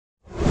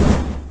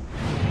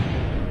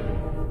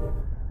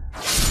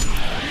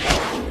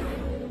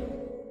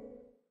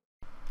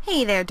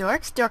Hey there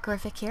dorks,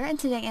 Dorkerific here, and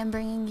today I'm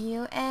bringing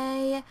you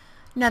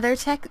another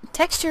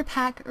texture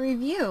pack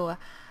review.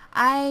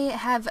 I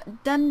have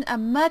done a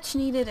much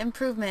needed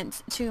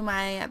improvement to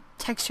my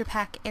texture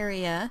pack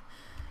area,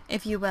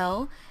 if you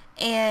will,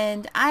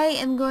 and I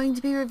am going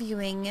to be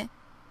reviewing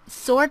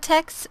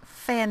Soartex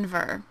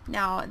Fanver.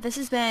 Now, this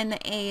has been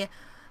a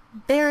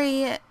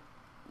very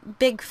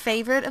big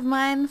favorite of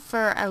mine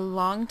for a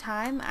long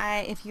time.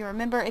 If you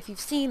remember, if you've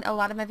seen a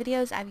lot of my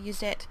videos, I've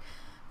used it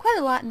quite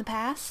a lot in the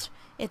past.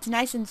 It's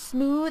nice and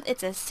smooth.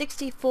 It's a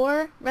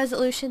 64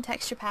 resolution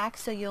texture pack,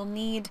 so you'll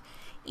need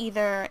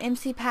either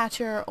MC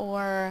Patcher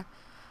or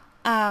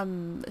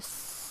Optifine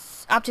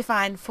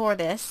for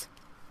this.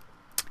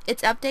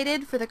 It's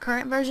updated for the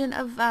current version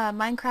of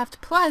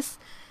Minecraft plus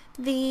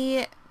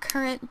the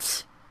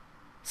current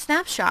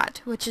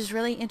snapshot, which is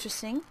really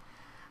interesting.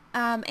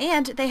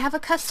 And they have a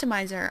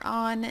customizer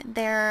on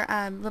their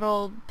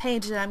little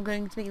page that I'm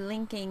going to be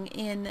linking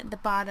in the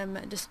bottom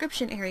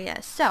description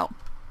area. So,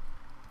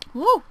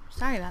 woo,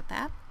 sorry about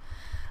that.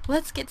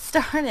 Let's get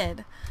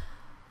started.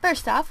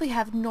 First off, we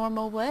have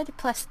normal wood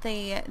plus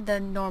the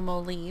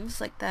normal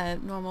leaves, like the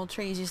normal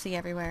trees you see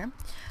everywhere.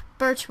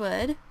 Birch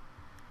wood,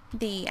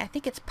 I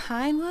think it's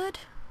pine wood,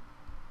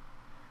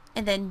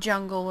 and then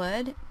jungle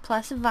wood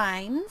plus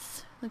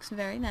vines. Looks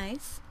very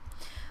nice.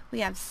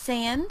 We have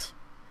sand,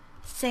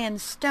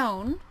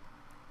 sandstone.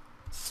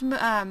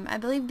 I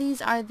believe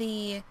these are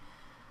the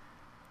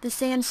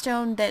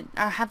sandstone that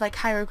have like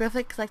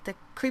hieroglyphics, like the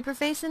creeper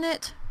face in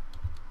it.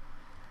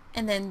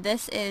 And then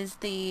this is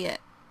the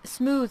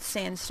smooth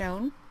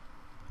sandstone.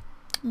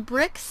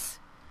 Bricks,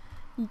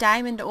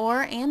 diamond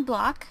ore and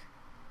block,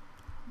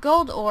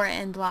 gold ore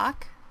and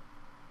block,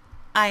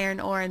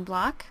 iron ore and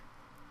block,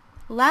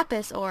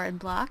 lapis ore and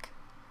block,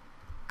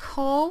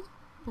 coal,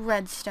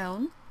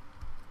 redstone.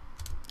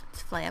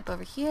 Let's fly up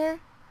over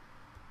here.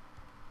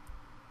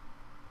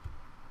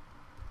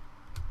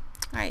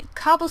 Alright,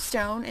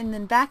 cobblestone, and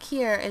then back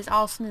here is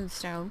all smooth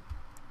stone.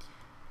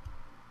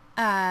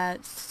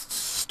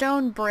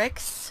 Stone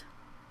bricks.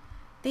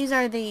 These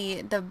are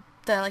the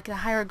like the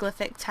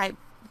hieroglyphic type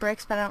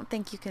bricks, but I don't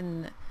think you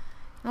can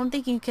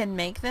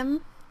make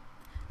them.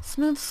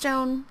 Smooth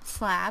stone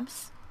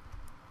slabs,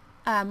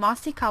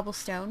 mossy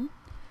cobblestone,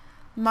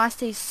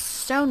 mossy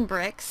stone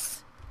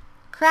bricks,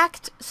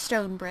 cracked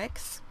stone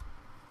bricks.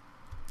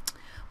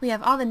 We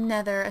have all the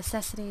nether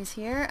necessities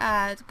here.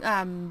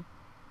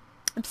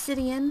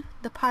 Obsidian,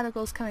 the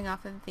particles coming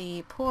off of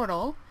the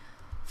portal,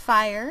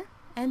 fire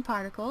and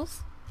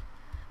particles.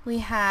 We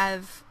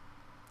have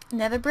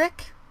nether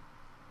brick,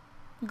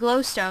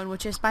 glowstone,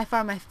 which is by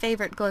far my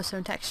favorite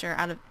glowstone texture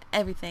out of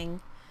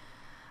everything,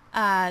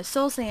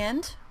 soul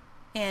sand,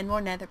 and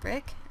more nether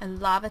brick,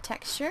 and lava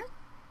texture.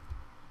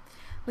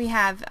 We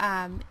have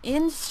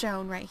end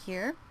stone right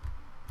here,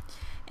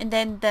 and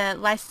then the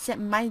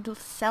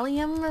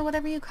mycelium, or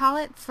whatever you call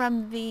it,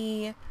 from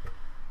the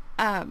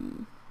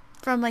from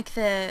like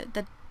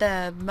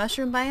the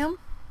mushroom biome.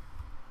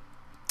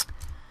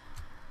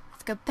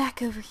 Let's go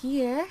back over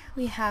here.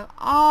 We have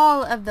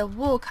all of the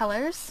wool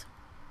colors.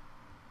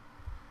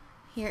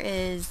 Here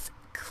is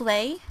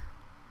clay,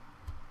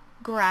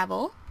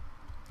 gravel.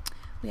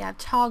 We have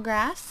tall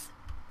grass,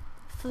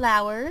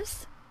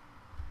 flowers,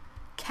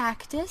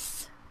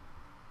 cactus,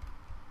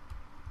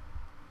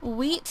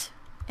 wheat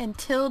and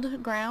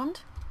tilled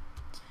ground.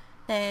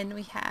 Then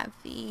we have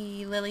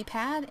the lily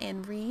pad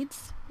and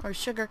reeds or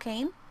sugar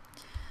cane.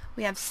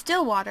 We have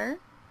still water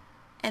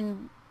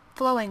and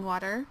flowing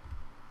water,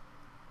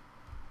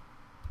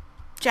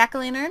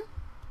 jack-o'-lantern,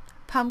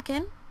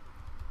 pumpkin,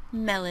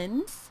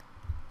 melons.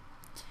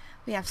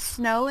 We have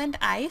snow and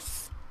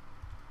ice,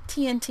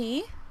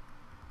 TNT,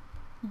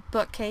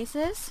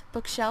 bookcases,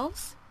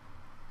 bookshelves,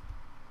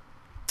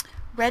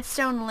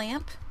 redstone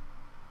lamp.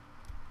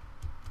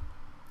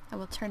 I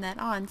will turn that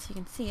on so you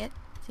can see it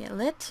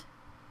lit.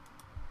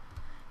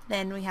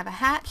 Then we have a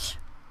hatch,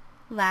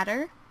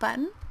 ladder,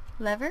 button,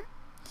 lever,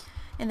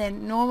 and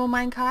then normal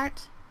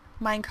minecart,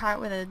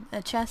 with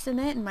a chest in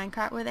it, and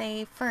minecart with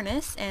a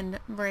furnace and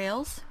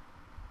rails.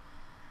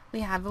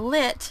 We have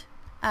lit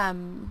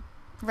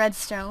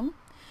redstone.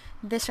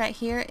 This right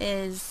here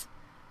is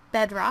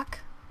bedrock.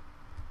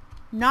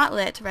 Not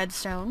lit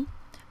redstone.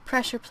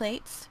 Pressure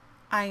plates,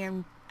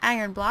 iron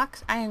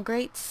blocks, iron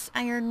grates,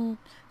 iron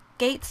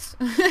gates,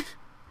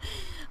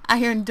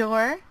 iron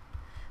door.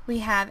 We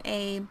have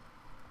a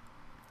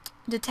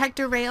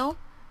detector rail,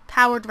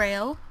 powered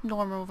rail,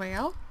 normal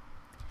rail.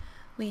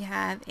 We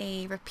have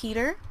a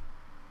repeater,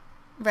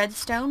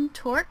 redstone,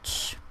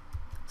 torch,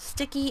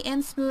 sticky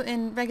and smooth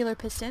and regular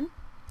piston.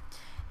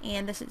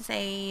 And this is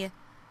a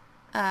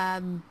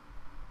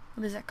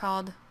what is that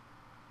called?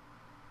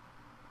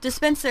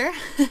 Dispenser.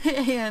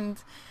 And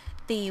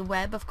the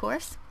web, of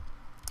course.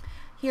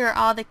 Here are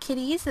all the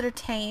kitties that are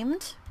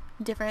tamed,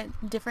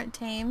 different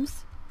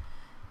tames.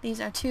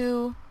 These are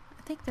two,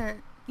 I think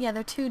they're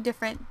two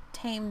different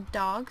tamed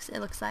dogs, it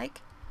looks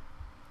like.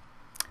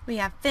 We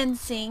have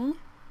fencing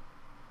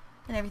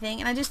and everything,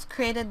 and I just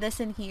created this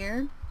in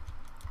here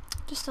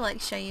just to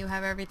like show you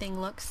how everything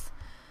looks.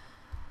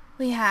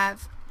 We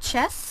have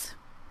chess,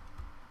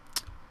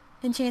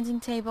 enchanting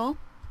table.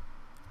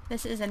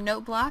 This is a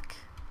note block.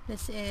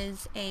 This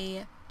is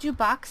a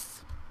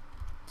jukebox.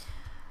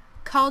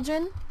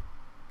 Cauldron,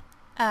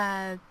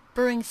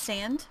 brewing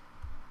stand,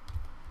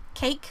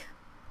 cake,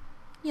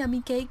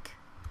 yummy cake,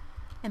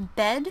 and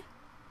bed,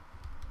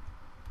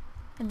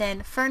 and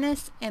then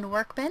furnace and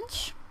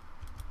workbench.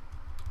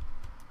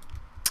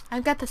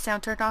 I've got the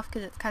sound turned off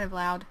because it's kind of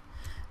loud.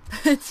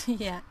 But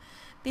yeah,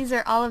 these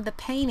are all of the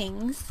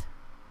paintings,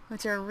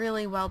 which are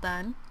really well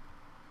done.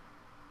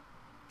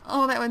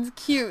 Oh, that one's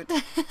cute.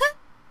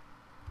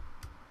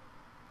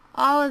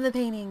 All of the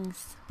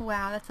paintings.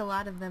 Wow, that's a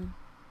lot of them.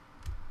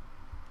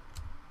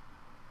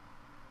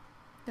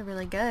 They're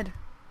really good.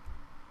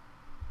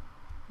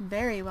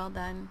 Very well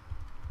done.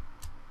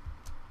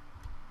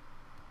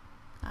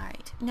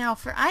 Alright, now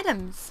for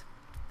items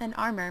and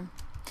armor.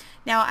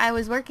 Now I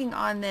was working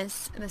on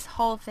this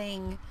whole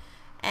thing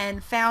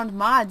and found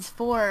mods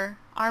for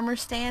armor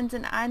stands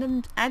and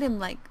item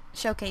like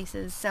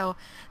showcases. So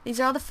these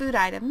are all the food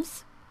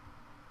items.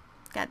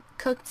 Got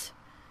cooked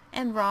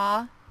and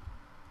raw.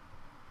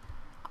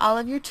 All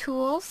of your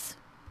tools.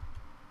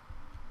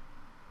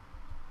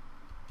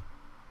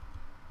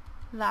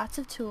 Lots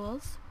of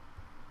tools.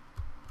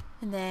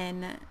 And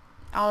then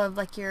all of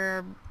like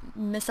your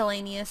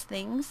miscellaneous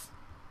things.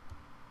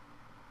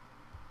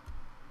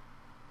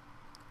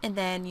 And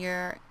then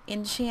your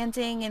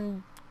enchanting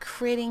and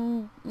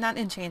creating, not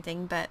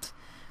enchanting, but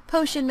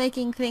potion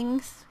making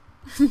things.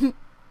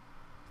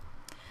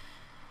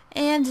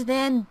 And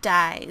then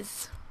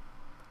dyes.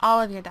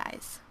 All of your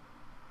dyes.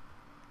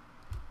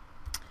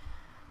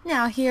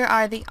 Now here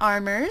are the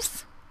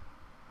armors.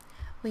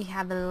 We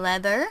have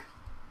leather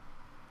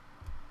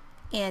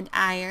and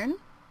iron,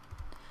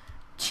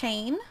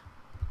 chain,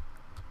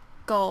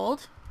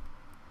 gold,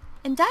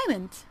 and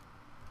diamond.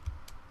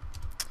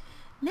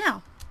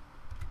 Now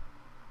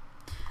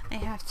I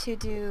have to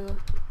do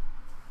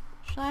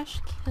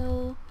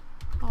 /kill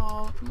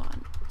all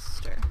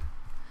monster.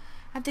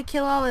 I have to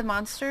kill all the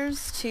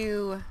monsters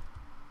to...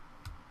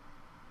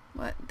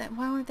 What?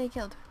 Why weren't they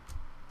killed?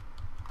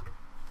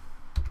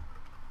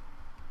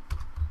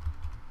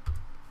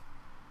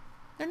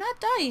 They're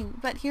not dying,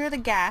 but here are the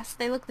gas.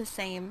 They look the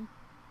same.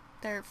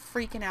 They're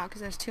freaking out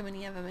because there's too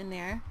many of them in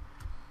there.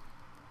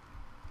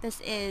 This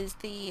is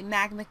the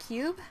magma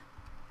cube.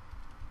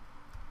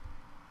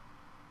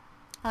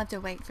 I'll have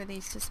to wait for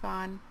these to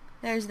spawn.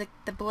 There's the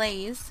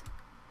blaze.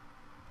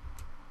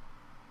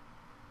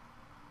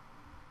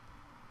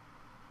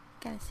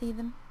 Gotta see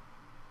them.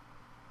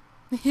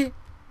 Come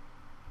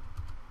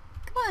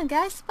on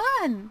guys,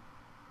 spawn!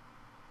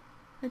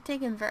 They're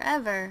taking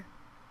forever.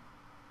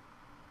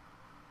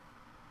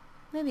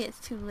 Maybe it's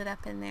too lit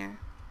up in there.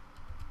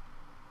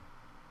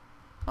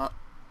 Well,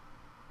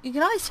 you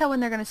can always tell when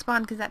they're going to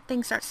spawn because that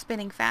thing starts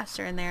spinning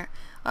faster in there.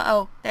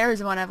 Uh-oh,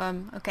 there's one of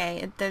them.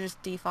 Okay, they're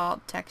just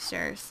default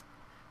textures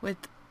with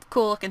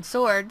cool looking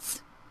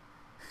swords.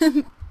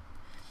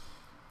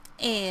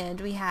 And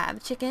we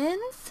have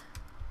chickens,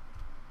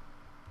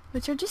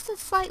 which are just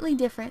slightly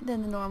different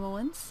than the normal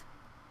ones.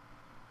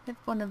 If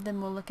one of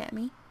them will look at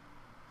me.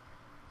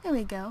 There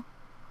we go.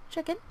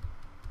 Chicken.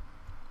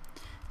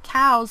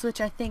 Cows, which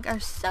I think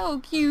are so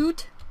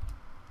cute.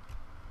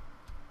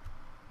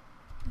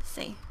 Let's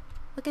see.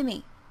 Look at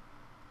me.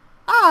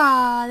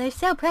 Ah, they're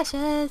so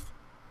precious.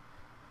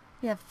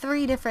 We have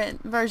 3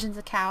 different versions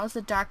of cows.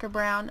 The darker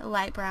brown,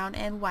 light brown,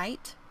 and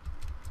white.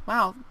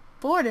 Wow,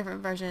 4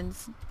 different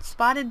versions.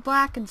 Spotted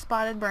black and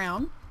spotted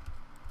brown.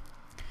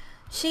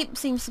 Sheep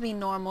seems to be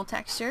normal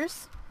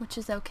textures, which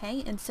is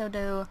okay. And so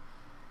do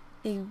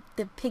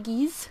the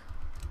piggies.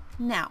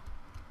 Now,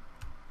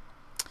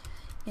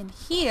 in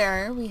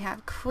here we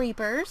have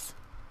creepers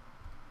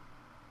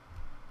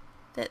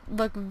that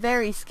look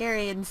very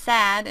scary and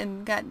sad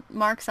and got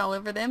marks all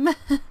over them.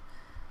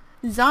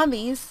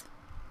 Zombies.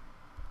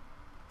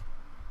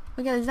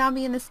 We got a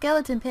zombie in the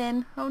skeleton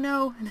pen. Oh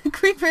no, and a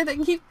creeper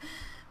that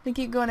they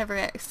keep going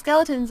everywhere.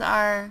 Skeletons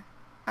are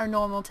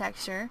normal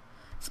texture.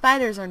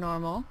 Spiders are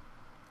normal.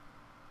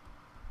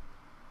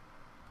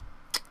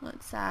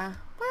 Let's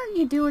what are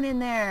you doing in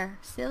there,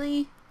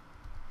 silly?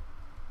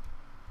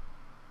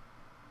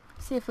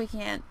 See if we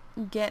can't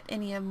get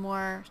any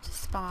more to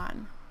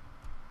spawn.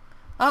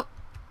 Oh,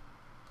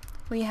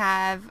 we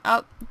have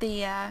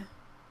the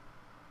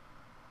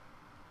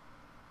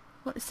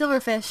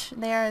silverfish.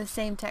 They are the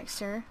same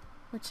texture,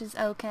 which is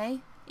okay.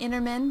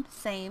 Enderman,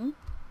 same.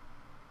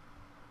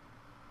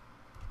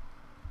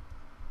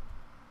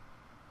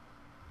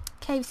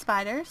 Cave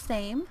spider,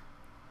 same.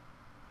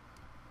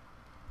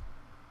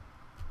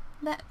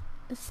 That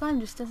slime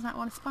just does not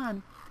want to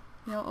spawn.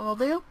 You know what we'll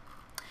do?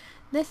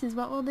 This is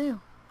what we'll do.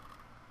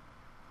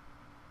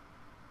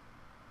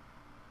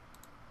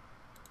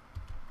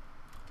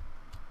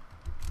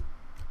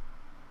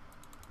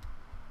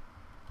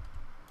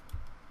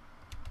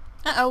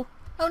 Uh-oh.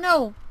 Oh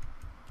no!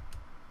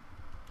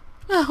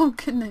 Oh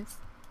goodness.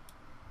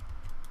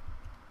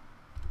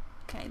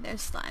 Okay,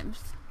 there's slimes.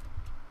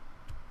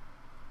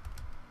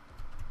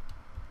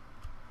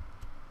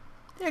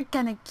 They're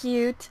kind of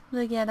cute.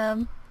 Look at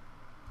them.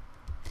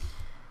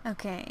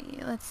 Okay,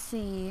 let's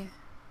see.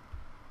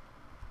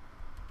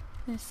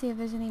 Let's see if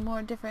there's any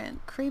more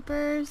different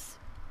creepers.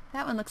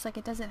 That one looks like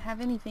it doesn't have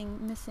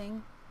anything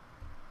missing.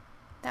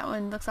 That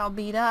one looks all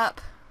beat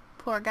up.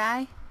 Poor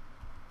guy.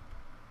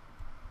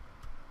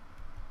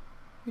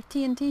 Your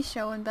TNT's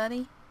showing,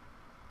 buddy.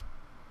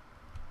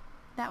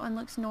 That one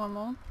looks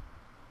normal.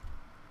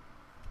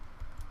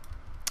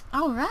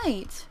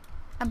 Alright.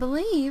 I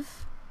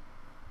believe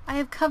I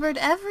have covered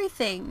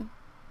everything.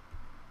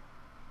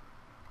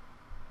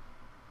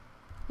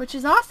 Which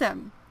is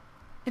awesome.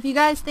 If you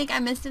guys think I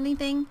missed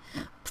anything,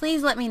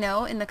 please let me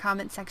know in the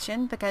comment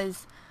section,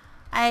 because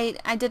I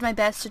did my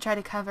best to try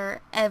to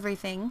cover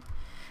everything.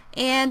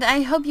 And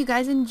I hope you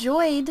guys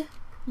enjoyed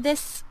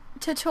this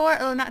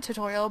tutorial, or not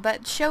tutorial,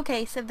 but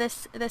showcase of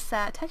this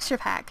texture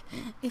pack.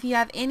 If you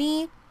have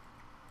any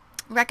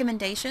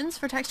recommendations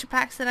for texture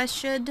packs that I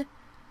should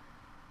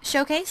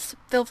showcase,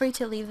 feel free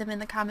to leave them in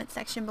the comment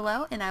section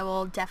below, and I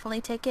will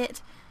definitely take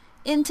it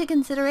into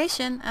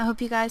consideration. I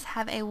hope you guys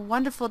have a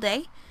wonderful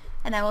day,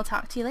 and I will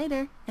talk to you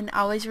later, and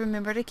always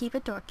remember to keep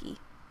it dorky.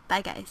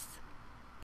 Bye guys.